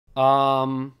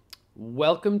Um,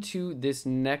 Welcome to this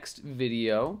next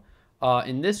video.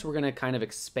 In this, we're going to kind of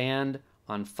expand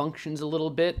on functions a little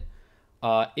bit.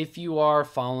 If you are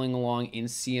following along in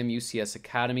CMU CS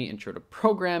Academy, Intro to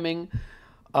Programming,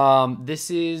 this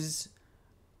is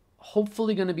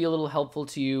hopefully going to be a little helpful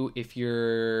to you if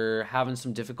you're having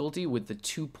some difficulty with the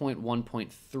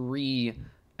 2.1.3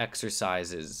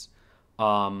 exercises.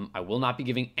 I will not be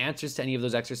giving answers to any of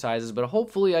those exercises, but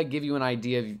hopefully I give you an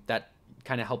idea that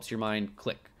kind of helps your mind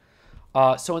click.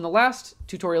 So in the last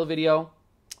tutorial video,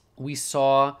 we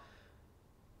saw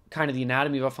kind of the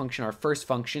anatomy of a function, our first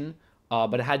function,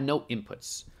 but it had no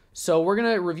inputs. So we're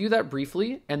going to review that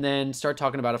briefly and then start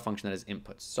talking about a function that has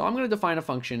inputs. So I'm going to define a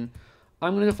function.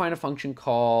 I'm going to define a function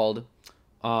called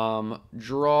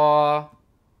draw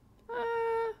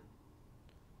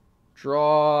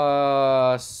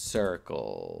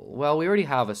circle. Well, we already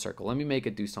have a circle. Let me make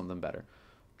it do something better.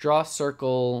 Draw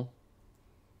circle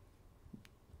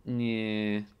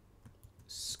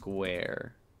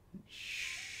square.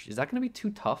 Is that going to be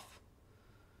too tough?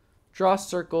 Draw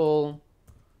circle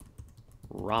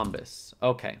rhombus.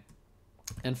 Okay.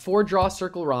 And for draw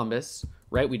circle rhombus,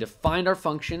 right, we defined our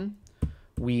function.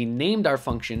 We named our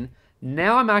function.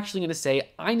 Now I'm actually going to say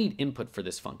I need input for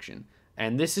this function.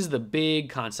 And this is the big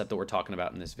concept that we're talking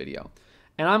about in this video.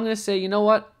 And I'm going to say, you know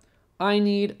what? I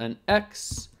need an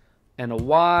X and a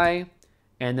Y,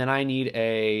 and then I need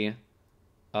a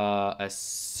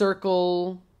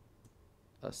circle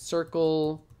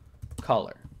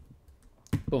color.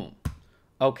 Boom.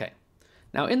 Okay.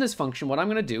 Now in this function, what I'm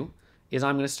going to do is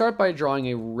I'm going to start by drawing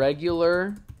a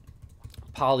regular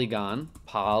polygon,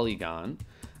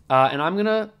 and I'm going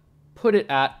to put it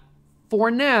at, for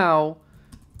now,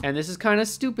 and this is kind of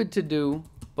stupid to do,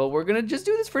 but we're going to just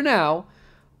do this for now,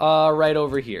 right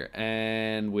over here.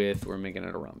 And we're making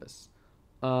it a rhombus.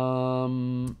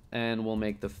 And we'll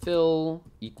make the fill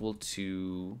equal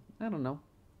to, I don't know,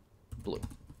 blue.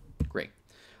 Great.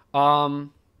 Okay,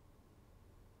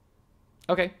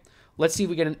 let's see if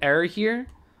we get an error here.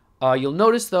 You'll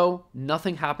notice, though,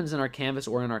 nothing happens in our canvas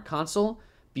or in our console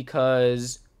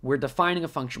because we're defining a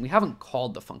function. We haven't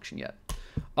called the function yet.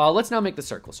 Let's now make the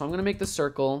circle. So I'm going to make the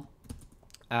circle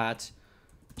at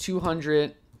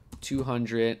 200,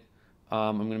 200.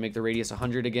 I'm going to make the radius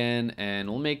 100 again, and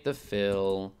we'll make the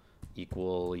fill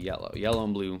equal yellow. Yellow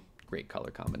and blue, great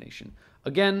color combination.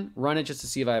 Again, run it just to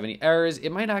see if I have any errors. It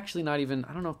might actually not even,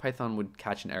 I don't know if Python would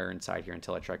catch an error inside here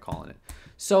until I try calling it.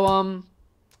 So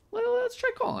let's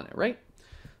try calling it, right?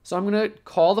 So I'm going to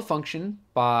call the function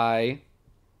by,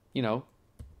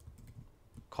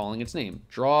 calling its name,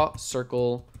 draw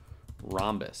circle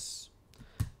rhombus.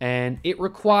 And it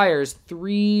requires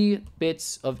 3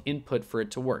 bits of input for it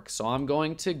to work. So I'm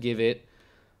going to give it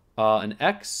an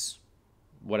X,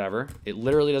 whatever. It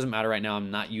literally doesn't matter right now. I'm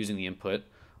not using the input.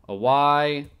 A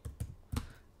Y,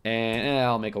 and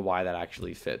I'll make a Y that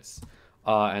actually fits.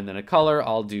 And then a color,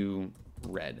 I'll do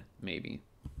red, maybe.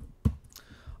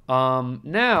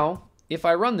 Now, if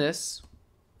I run this,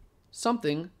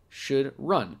 something should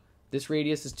run. This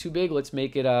radius is too big. Let's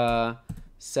make it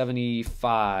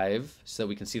 75 so that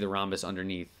we can see the rhombus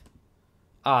underneath.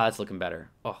 That's looking better.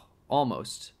 Oh,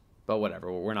 almost. But whatever.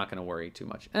 We're not going to worry too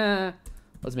much.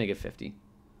 Let's make it 50.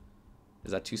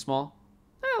 Is that too small?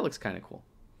 It looks kind of cool.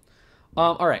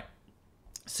 All right.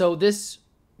 So this,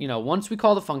 once we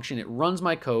call the function, it runs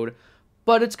my code,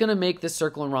 but it's going to make this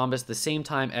circle and rhombus the same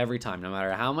time every time. No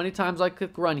matter how many times I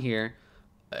click run here,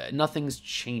 nothing's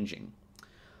changing.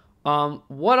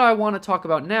 What I want to talk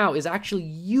about now is actually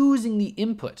using the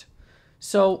input.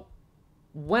 So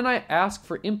when I ask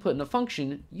for input in a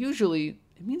function, usually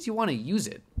it means you want to use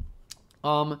it.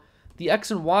 The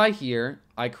X and Y here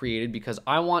I created because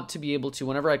I want to be able to,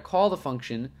 whenever I call the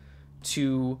function,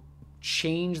 to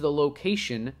change the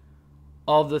location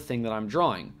of the thing that I'm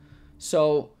drawing.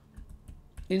 So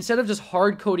instead of just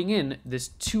hard coding in this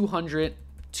 200,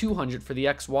 200 for the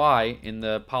XY in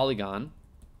the polygon,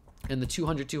 and the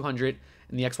 200, 200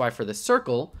 in the XY for the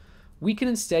circle, we can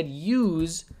instead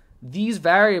use these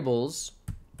variables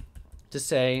to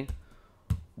say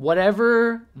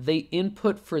whatever they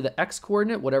input for the X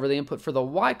coordinate, whatever they input for the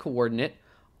Y coordinate,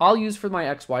 I'll use for my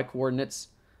XY coordinates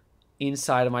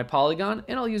inside of my polygon,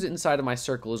 and I'll use it inside of my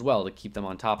circle as well to keep them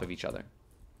on top of each other.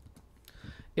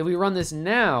 If we run this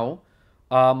now,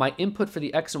 my input for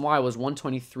the X and Y was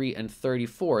 123 and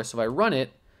 34. So if I run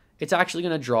it, it's actually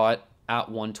going to draw it at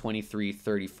 123,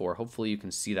 34. Hopefully you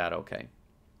can see that okay.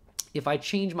 If I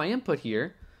change my input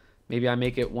here, maybe I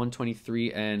make it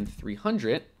 123 and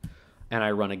 300, and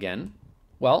I run again,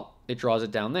 well, it draws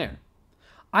it down there.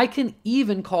 I can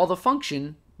even call the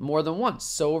function more than once.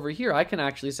 So over here, I can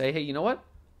actually say, hey, you know what?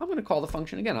 I'm going to call the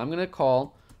function again. I'm going to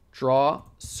call draw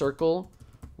circle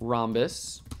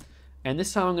rhombus. And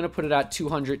this time I'm going to put it at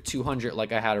 200, 200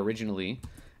 like I had originally.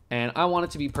 And I want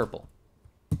it to be purple.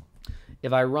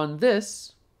 If I run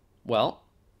this, well,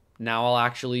 now I'll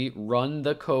actually run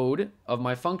the code of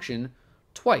my function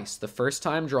twice. The first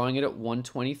time drawing it at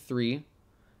 123,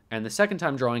 and the second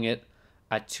time drawing it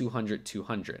at 200,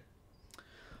 200.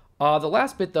 The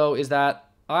last bit, though, is that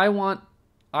I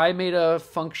made a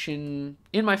function,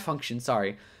 in my function,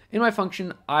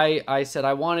 I said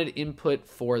I wanted input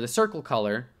for the circle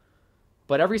color,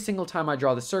 but every single time I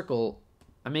draw the circle,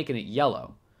 I'm making it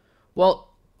yellow. Well,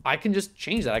 I can just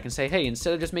change that. I can say, hey,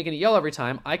 instead of just making it yellow every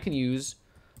time, I can use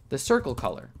the circle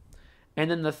color. And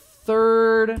then the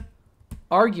third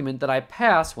argument that I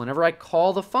pass whenever I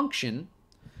call the function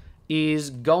is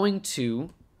going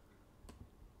to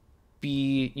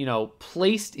be,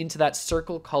 placed into that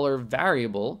circle color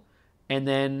variable, and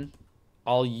then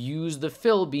I'll use the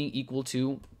fill being equal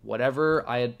to whatever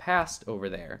I had passed over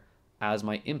there as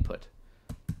my input.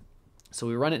 So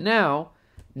we run it now.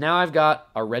 Now I've got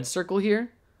a red circle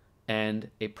here and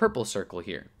a purple circle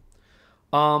here.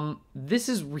 This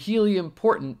is really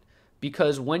important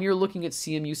because when you're looking at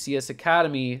CMU CS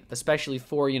Academy, especially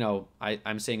for,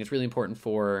 I'm saying it's really important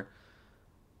for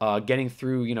getting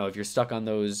through, if you're stuck on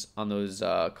those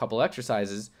couple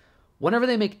exercises, whenever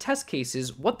they make test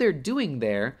cases, what they're doing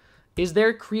there is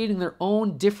they're creating their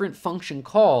own different function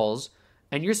calls,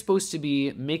 and you're supposed to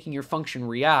be making your function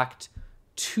react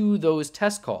to those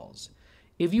test calls.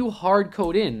 If you hard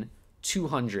code in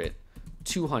 200,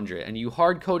 200, and you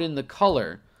hard code in the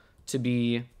color to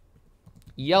be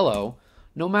yellow,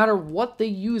 no matter what they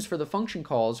use for the function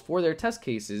calls for their test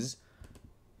cases,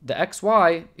 the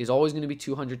XY is always going to be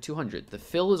 200, 200. The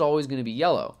fill is always going to be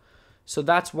yellow. So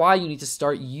that's why you need to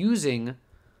start using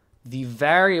the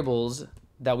variables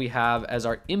that we have as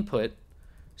our input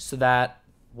so that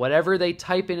whatever they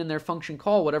type in their function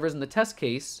call, whatever's in the test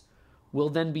case, will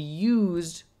then be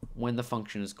used when the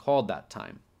function is called that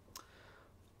time.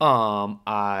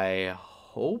 I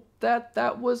hope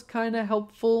that was kind of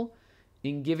helpful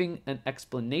in giving an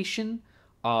explanation.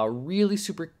 Really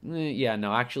super,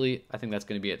 actually, I think that's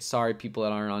going to be it. Sorry, people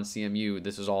that aren't on CMU.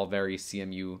 This is all very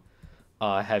CMU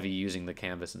heavy, using the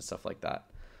canvas and stuff like that.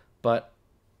 But,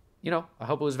 I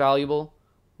hope it was valuable.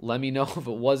 Let me know if it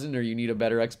wasn't or you need a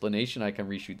better explanation. I can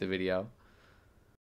reshoot the video.